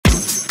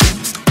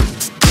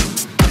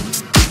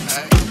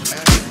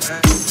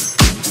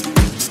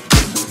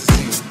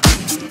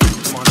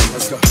Come on,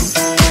 let's go.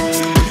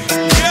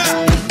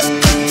 Yeah,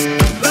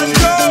 let's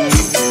go.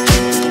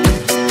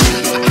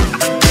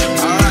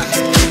 All right,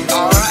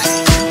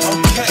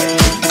 okay.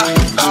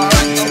 All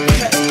right,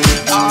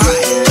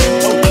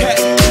 okay.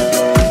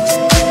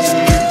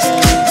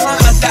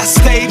 That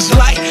stage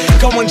light,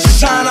 go and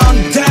shine on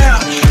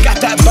down. Got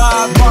that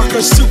Bob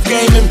Barker suit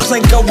game and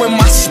Plinko in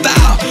my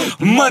style.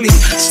 Money,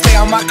 stay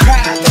on my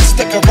craft and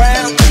stick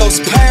around for those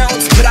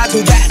pounds. But I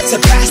do that to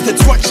pass the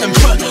torch and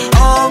put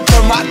on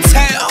for my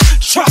town.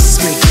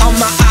 Trust me, I'm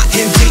my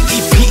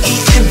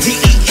INDEPENDENT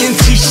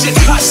shit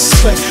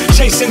hustling.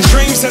 Chasing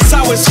dreams since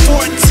I was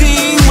 14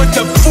 with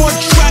the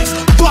 4-track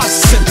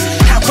bustin'.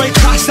 Halfway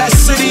across that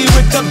city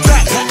with the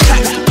back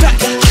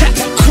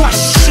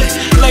crush shit.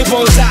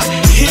 Labels out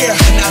here,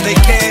 now they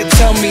can't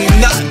tell me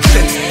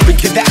nothing. We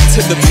give that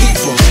to the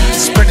people,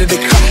 spread it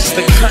across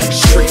the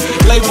country.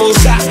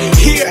 Labels out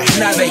here,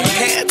 now they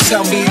can't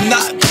tell me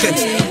nothing.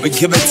 We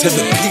give it to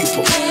the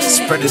people,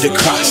 spread it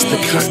across the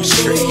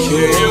country.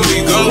 Here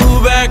we go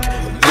back,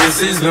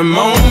 this is the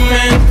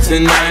moment.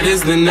 Tonight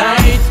is the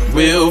night,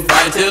 we'll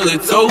fight till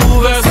it's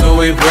over. So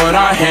we put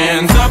our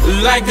hands up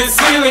like the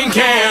ceiling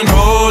can't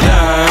hold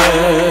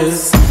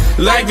us.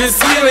 Like the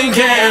ceiling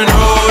can't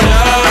hold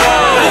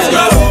us. Let's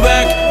go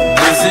back,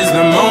 this is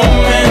the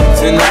moment.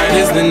 Tonight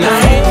is the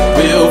night,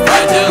 we'll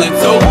fight till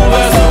it's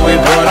over. So we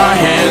put our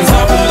hands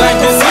up like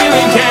the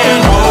ceiling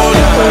can't hold us.